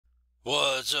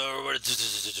What's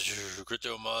up,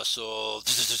 Crypto Muscle?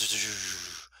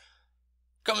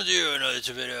 Coming to you another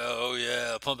video. Oh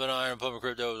yeah, pumping iron, pumping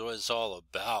crypto is what it's all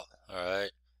about.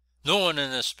 Alright. No one in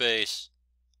this space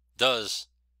does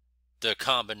the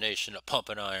combination of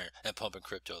pumping iron and pumping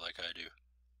crypto like I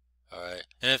do. Alright.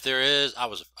 And if there is, I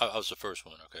was the first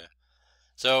one, okay?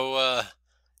 So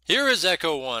here is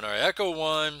EchoOne. Alright,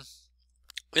 EchoOne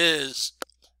is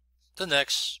the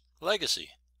next legacy.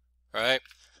 Alright?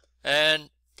 And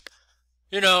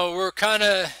we're kind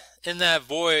of in that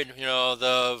void,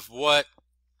 of what,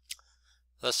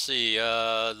 let's see,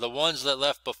 the ones that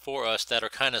left before us that are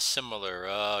kind of similar,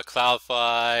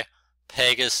 CloudFi,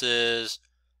 Pegasus,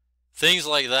 things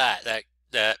like that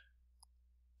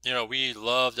we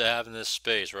love to have in this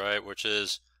space, right? Which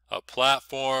is a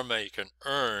platform that you can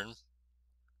earn,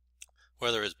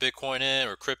 whether it's Bitcoin in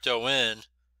or crypto in,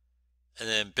 and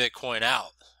then Bitcoin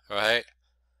out, right?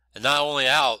 And not only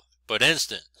out, but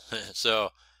instant.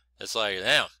 So it's like,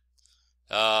 damn.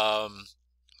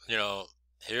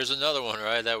 Here's another one,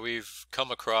 right, that we've come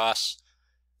across.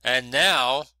 And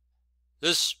now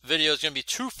this video is going to be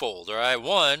twofold, all right?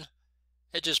 One,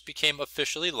 it just became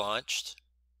officially launched,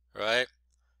 right?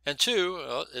 And two,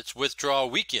 well, it's withdrawal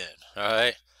weekend, all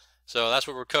right? So that's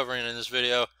what we're covering in this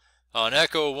video on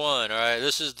EchoOne, all right?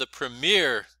 This is the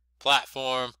premier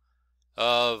platform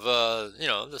of,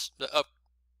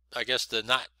 I guess the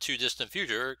not too distant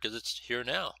future, because it's here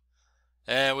now.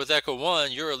 And with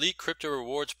EchoOne, your elite crypto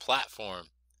rewards platform.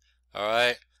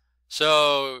 Alright,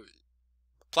 so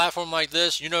platform like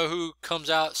this, you know who comes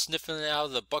out sniffing it out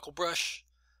of the buckle brush?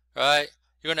 Right?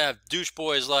 You're gonna have douche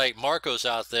boys like Marcos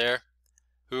out there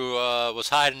who was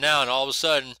hiding out, and all of a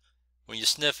sudden when you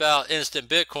sniff out instant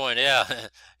Bitcoin, yeah,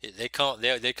 they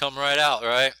come right out,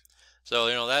 right? So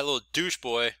that little douche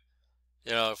boy,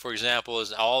 for example,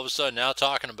 is all of a sudden now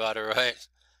talking about it, right?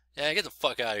 Yeah, get the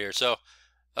fuck out of here. So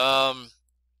EchoOne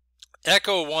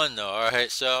though,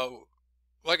 alright, so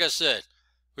like I said,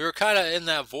 we were kind of in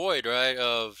that void, right,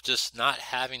 of just not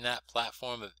having that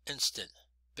platform of instant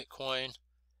Bitcoin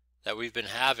that we've been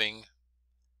having.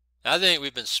 I think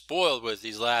we've been spoiled with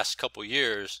these last couple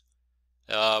years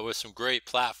with some great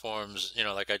platforms,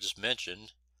 like I just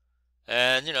mentioned.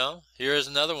 And, here's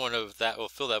another one of that will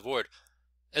fill that void.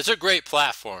 It's a great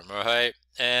platform, alright?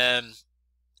 And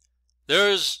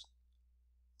there's,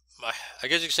 I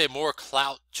guess you could say, more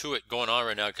clout to it going on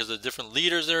right now because of the different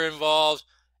leaders that are involved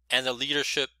and the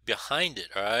leadership behind it,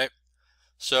 alright?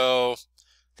 So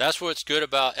that's what's good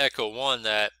about EchoOne,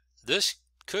 that this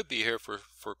could be here for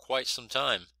quite some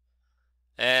time.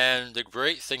 And the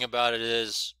great thing about it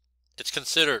is it's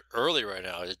considered early right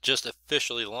now. It just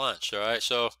officially launched, alright?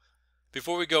 So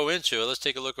before we go into it, let's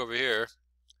take a look over here.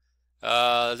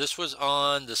 This was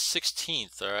on the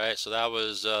 16th, alright? So that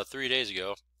was 3 days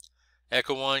ago.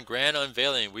 EchoOne grand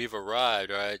unveiling. We've arrived,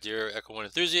 alright, dear EchoOne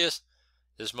enthusiasts.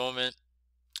 This moment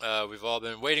we've all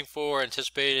been waiting for,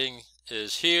 anticipating,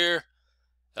 is here.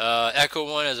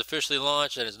 EchoOne has officially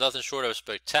launched, and it's nothing short of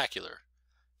spectacular.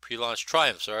 Pre-launch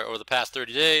triumphs, alright, over the past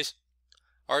 30 days.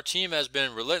 Our team has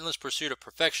been in relentless pursuit of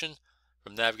perfection,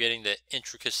 from navigating the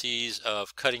intricacies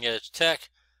of cutting-edge tech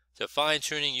to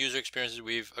fine-tuning user experiences.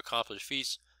 We've accomplished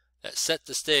feats that set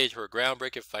the stage for a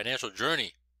groundbreaking financial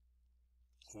journey.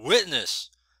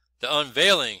 Witness the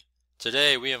unveiling.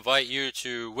 Today we invite you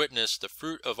to witness the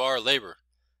fruit of our labor.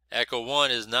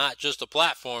 EchoOne is not just a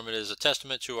platform, it is a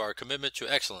testament to our commitment to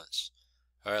excellence.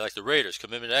 Alright, like the Raiders,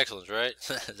 commitment to excellence, right?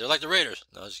 They're like the Raiders.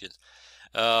 No, I'm just kidding.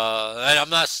 And I'm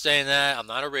not saying that. I'm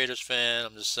not a Raiders fan.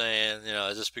 I'm just saying,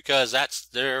 just because that's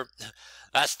their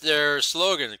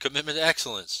slogan, commitment to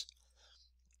excellence.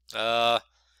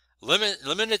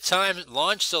 Limited time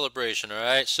launch celebration,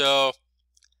 alright? So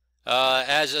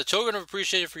as a token of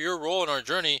appreciation for your role in our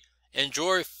journey,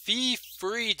 enjoy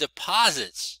fee-free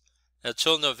deposits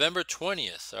until November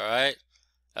 20th, alright?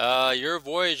 Your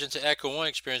voyage into EchoOne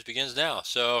experience begins now.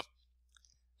 So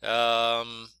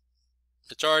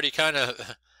it's already kind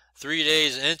of 3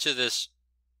 days into this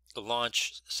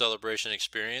launch celebration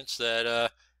experience that you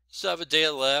still have a day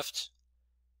left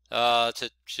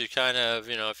to kind of,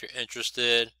 if you're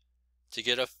interested, to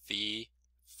get a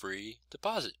fee-free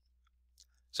deposit.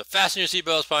 So fasten your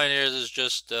seatbelts, pioneers. This is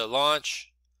just a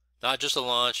launch, not just a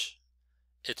launch,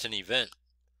 it's an event.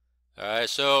 Alright,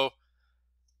 so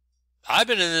I've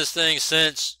been in this thing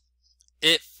since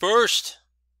it first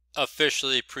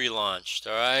officially pre-launched,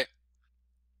 alright?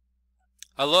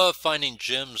 I love finding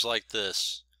gems like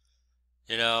this.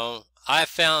 I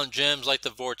found gems like the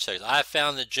Vortex. I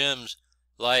found the gems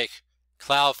like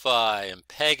CloudFi and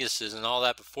Pegasus and all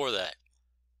that before that.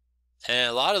 And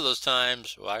a lot of those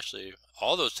times, well, actually,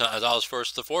 all those times, I was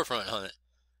first to the forefront on it.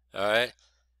 All right.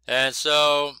 And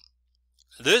so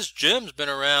this gem's been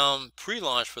around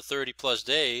pre-launch for 30 plus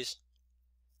days.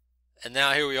 And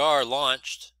now here we are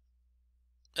launched.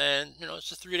 And, you know, it's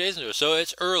just 3 days into it. So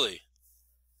it's early.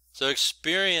 So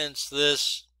experience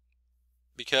this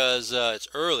because it's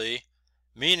early,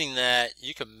 meaning that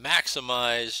you can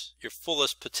maximize your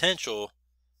fullest potential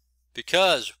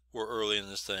because we're early in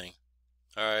this thing.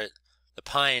 All right. The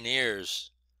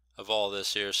pioneers of all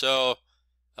this here. So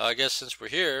I guess since we're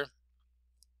here,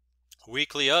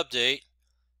 weekly update,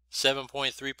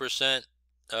 7.3%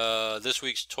 this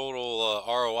week's total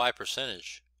ROI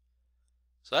percentage.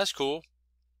 So that's cool.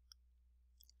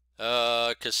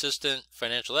 Consistent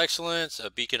financial excellence, a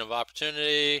beacon of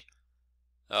opportunity.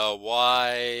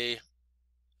 Why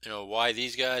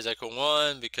these guys?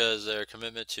 EchoOne, because their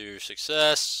commitment to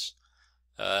success,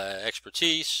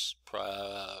 expertise,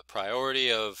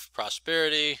 priority of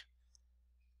prosperity.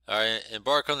 All right,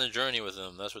 embark on the journey with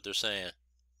them. That's what they're saying.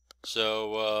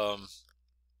 So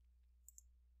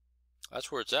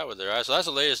that's where it's at with it. All right, so that's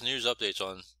the latest news updates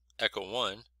on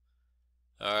EchoOne.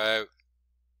 All right,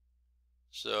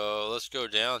 so let's go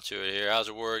down to it here. How's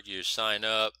it work? You sign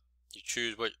up, you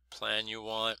choose what plan you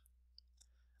want.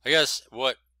 I guess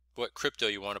what crypto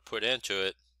you want to put into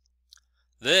it.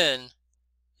 Then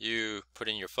you put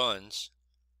in your funds,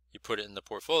 you put it in the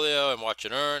portfolio and watch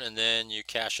it earn, and then you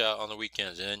cash out on the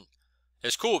weekends. And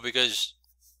it's cool because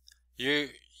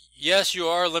yes, you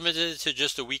are limited to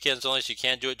just the weekends only, so you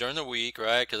can't do it during the week,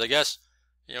 right? Because I guess,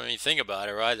 you know, when you think about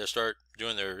it, right, they start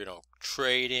doing their, you know,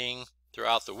 trading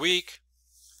throughout the week,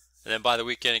 and then by the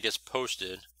weekend it gets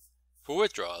posted for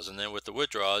withdrawals. And then with the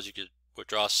withdrawals, you could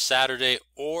withdraw Saturday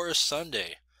or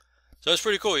Sunday. So it's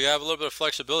pretty cool. You have a little bit of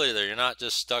flexibility there. You're not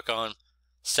just stuck on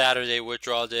Saturday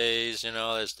withdrawal days. You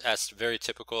know, that's very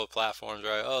typical of platforms,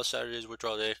 right? Oh, Saturday's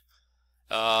withdrawal day.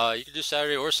 You can do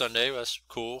Saturday or Sunday. That's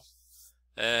cool.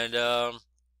 And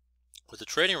with the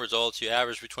trading results, you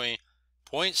average between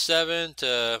 0.7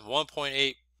 to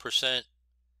 1.8%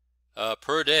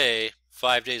 per day,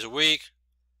 5 days a week.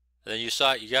 And then you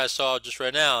guys saw just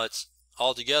right now, it's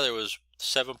altogether was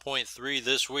 7.3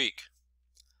 this week.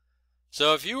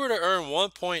 So if you were to earn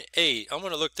 1.8, I'm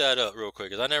going to look that up real quick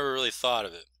because I never really thought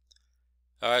of it.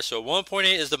 All right, so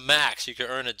 1.8 is the max you can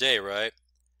earn a day, right?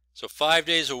 So 5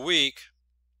 days a week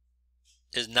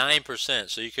is 9%.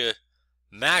 So you could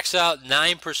max out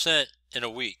 9% in a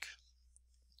week.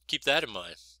 Keep that in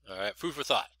mind. All right, food for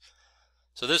thought.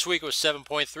 So this week was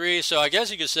 7.3. So I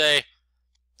guess you could say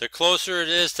the closer it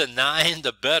is to 9,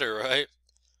 the better, right?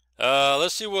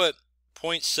 Let's see what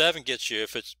 0.7 gets you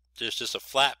if it's just a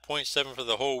flat 0.7 for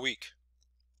the whole week.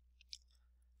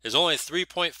 It's only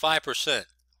 3.5%.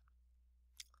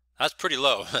 That's pretty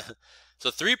low. So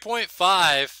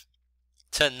 3.5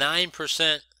 to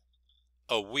 9%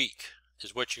 a week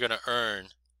is what you're going to earn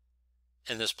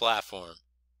in this platform.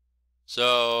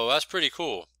 So that's pretty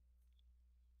cool,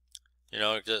 you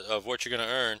know, of what you're going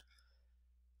to earn.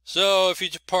 So if you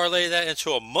parlay that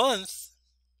into a month,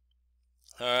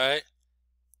 all right,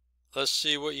 let's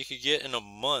see what you could get in a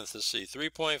month. Let's see,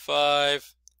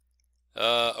 3.5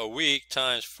 a week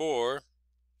times 4.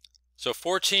 So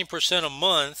 14% a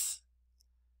month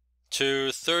to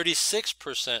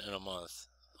 36% in a month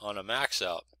on a max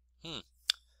out.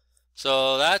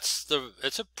 So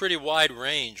it's a pretty wide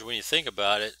range when you think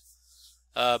about it.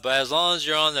 But as long as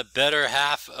you're on the better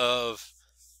half of,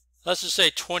 let's just say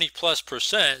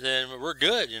 20+%, then we're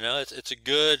good. You know, it's a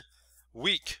good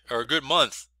week or a good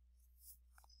month.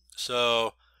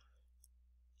 So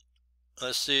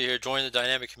let's see here. Join the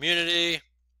dynamic community.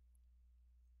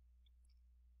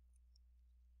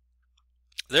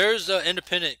 There's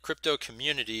independent crypto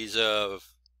communities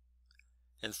of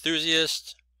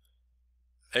enthusiasts.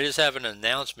 They just have an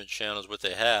announcement channel is what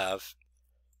they have.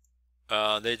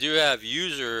 They do have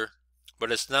user,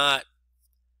 but it's not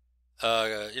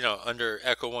you know, under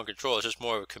EchoOne control. It's just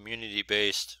more of a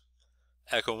community-based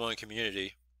EchoOne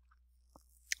community.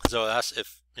 So that's,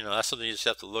 if you know, that's something you just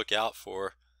have to look out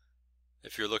for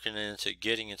if you're looking into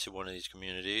getting into one of these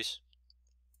communities.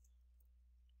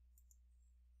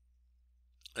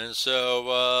 And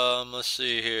so let's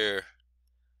see here.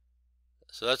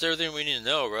 So that's everything we need to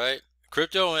know, right?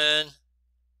 Crypto in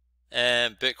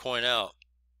and Bitcoin out.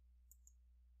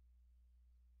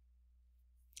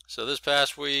 So this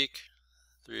past week,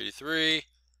 383,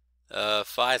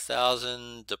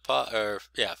 5,000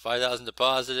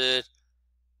 deposited.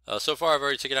 So far I've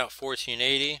already taken out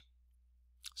 1480.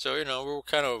 So, you know, we're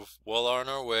kind of well on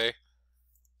our way.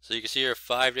 So you can see here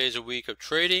 5 days a week of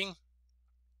trading.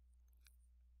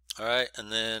 All right,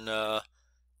 and then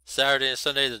Saturday and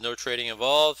Sunday, there's no trading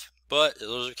involved, but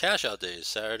those are cash out days,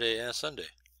 Saturday and Sunday.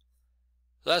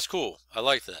 So that's cool. I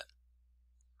like that.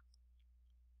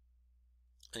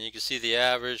 And you can see the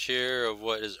average here of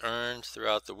what is earned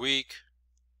throughout the week.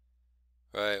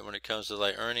 Right, when it comes to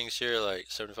like earnings here, like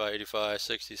 75, 85,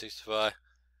 60, 65,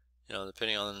 you know,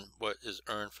 depending on what is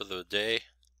earned for the day.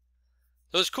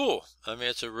 So it's cool. I mean,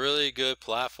 it's a really good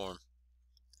platform.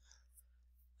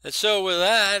 And so with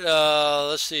that,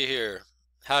 let's see here,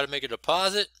 how to make a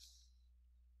deposit.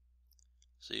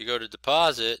 So you go to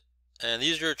deposit, and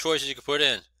these are your choices you can put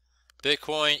in: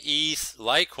 Bitcoin, ETH,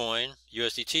 Litecoin,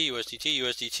 USDT, USDT,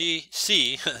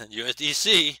 USDT-C,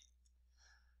 USDC,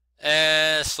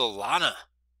 and Solana.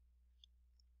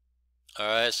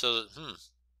 Alright, so, I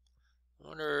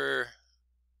wonder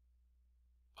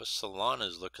what Solana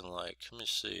is looking like. Let me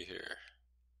see here.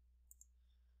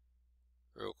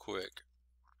 Real quick.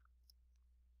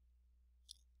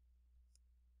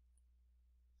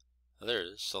 There it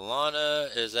is.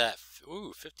 Solana is at,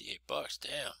 ooh, 58 bucks.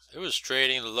 Damn. It was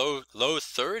trading low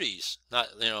 30s, not,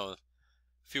 you know, a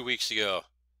few weeks ago.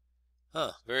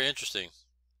 Huh, very interesting.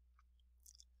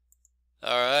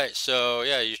 Alright, so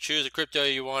yeah, you choose the crypto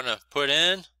you want to put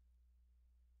in.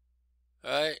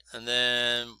 Alright, and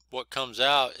then what comes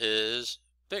out is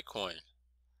Bitcoin.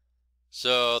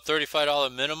 So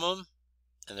 $35 minimum,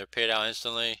 and they're paid out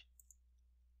instantly.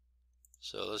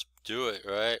 So let's do it,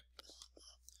 right?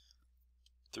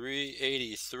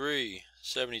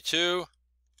 383.72.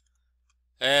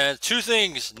 And two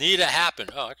things need to happen.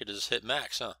 Oh, I could just hit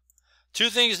max, huh? Two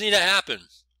things need to happen.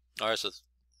 Alright, so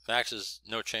max is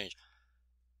no change.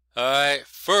 Alright,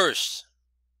 first,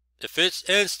 if it's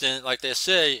instant, like they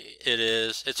say it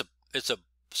is, it's a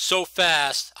so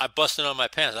fast, I busted on my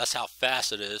pants. That's how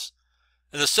fast it is.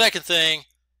 And the second thing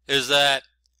is that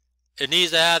it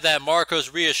needs to have that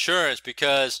Marcos reassurance,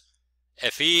 because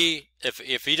if he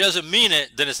doesn't mean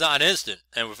it, then it's not instant.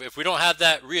 And if we don't have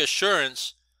that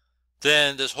reassurance,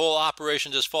 then this whole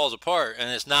operation just falls apart and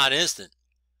it's not instant.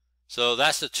 So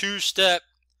that's the two-step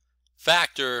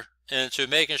factor into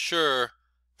making sure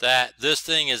that this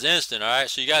thing is instant. Alright,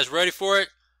 so you guys ready for it?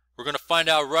 We're going to find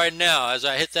out right now as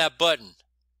I hit that button.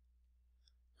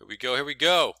 Here we go, here we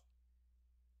go.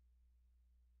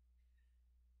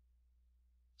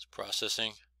 It's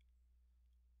processing.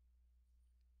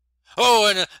 Oh,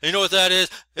 and you know what that is?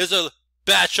 It's a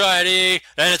batch ID,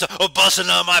 and it's a busting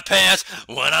on my pants.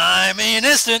 When I mean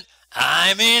instant,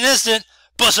 I mean instant.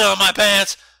 Busting on my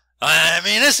pants, I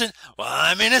mean instant. Well,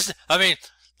 I mean instant. I mean,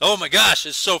 oh my gosh,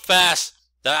 it's so fast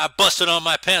that I busted on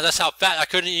my pants. That's how fast. I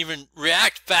couldn't even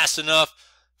react fast enough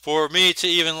for me to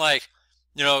even, like,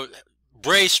 you know,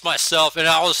 brace myself, and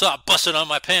all of a sudden I busted on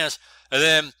my pants. And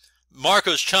then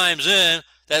Marcos chimes in,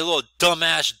 that little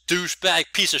dumbass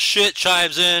douchebag piece of shit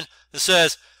chimes in and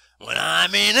says, when I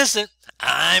mean instant,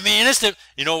 I mean instant.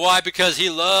 You know why? Because he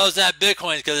loves that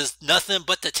Bitcoin, because it's nothing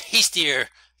but the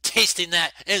tasting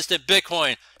that instant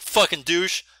Bitcoin. Fucking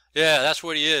douche. Yeah, that's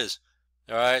what he is.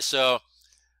 Alright, so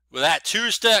with that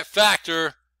two-step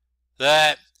factor,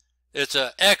 that it's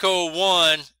a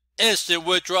EchoOne instant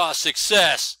withdrawal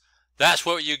success, that's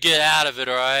what you get out of it.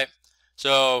 Alright,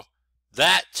 so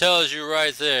that tells you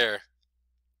right there,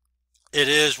 it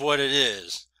is what it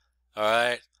is.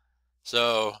 Alright,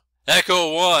 so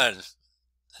EchoOne,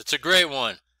 it's a great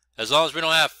one. As long as we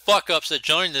don't have fuck-ups that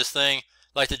join this thing,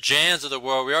 like the Jans of the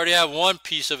world. We already have one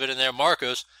piece of it in there,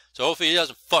 Marcos, so hopefully he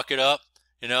doesn't fuck it up,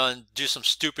 you know, and do some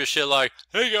stupid shit like,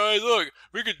 hey guys, look,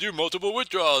 we could do multiple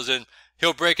withdrawals, and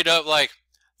he'll break it up like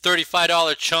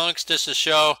 $35 chunks just to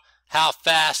show how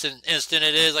fast and instant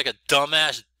it is, like a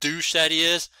dumbass douche that he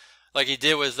is, like he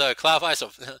did with CloudFi.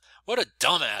 So what a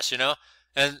dumbass, you know.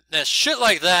 And shit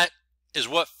like that is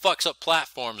what fucks up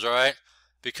platforms, alright?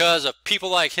 Because of people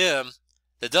like him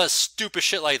that does stupid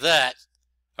shit like that,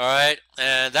 alright?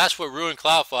 And that's what ruined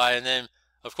CloudFi. And then,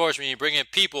 of course, when you bring in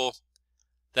people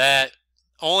that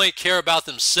only care about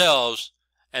themselves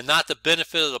and not the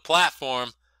benefit of the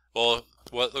platform, well,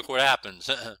 look what happens.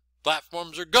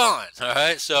 Platforms are gone,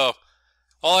 alright? So,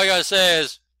 all I gotta say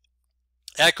is,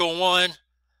 EchoOne,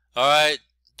 alright?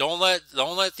 Don't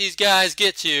let these guys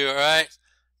get to you, alright?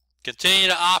 Continue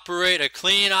to operate a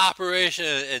clean operation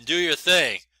and do your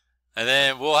thing. And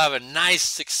then we'll have a nice,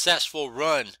 successful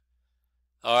run,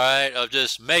 alright, of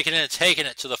just making it and taking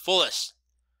it to the fullest.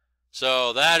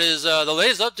 So that is the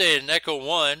latest update in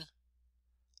EchoOne.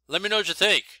 Let me know what you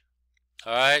think.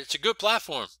 Alright, it's a good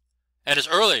platform. And it's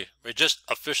early. It just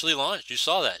officially launched. You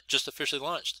saw that. Just officially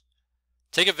launched.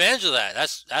 Take advantage of that.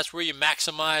 That's where you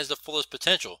maximize the fullest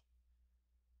potential.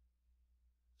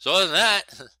 So other than that,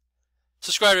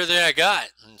 subscribe to everything I got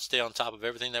and stay on top of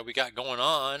everything that we got going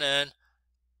on, and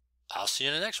I'll see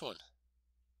you in the next one.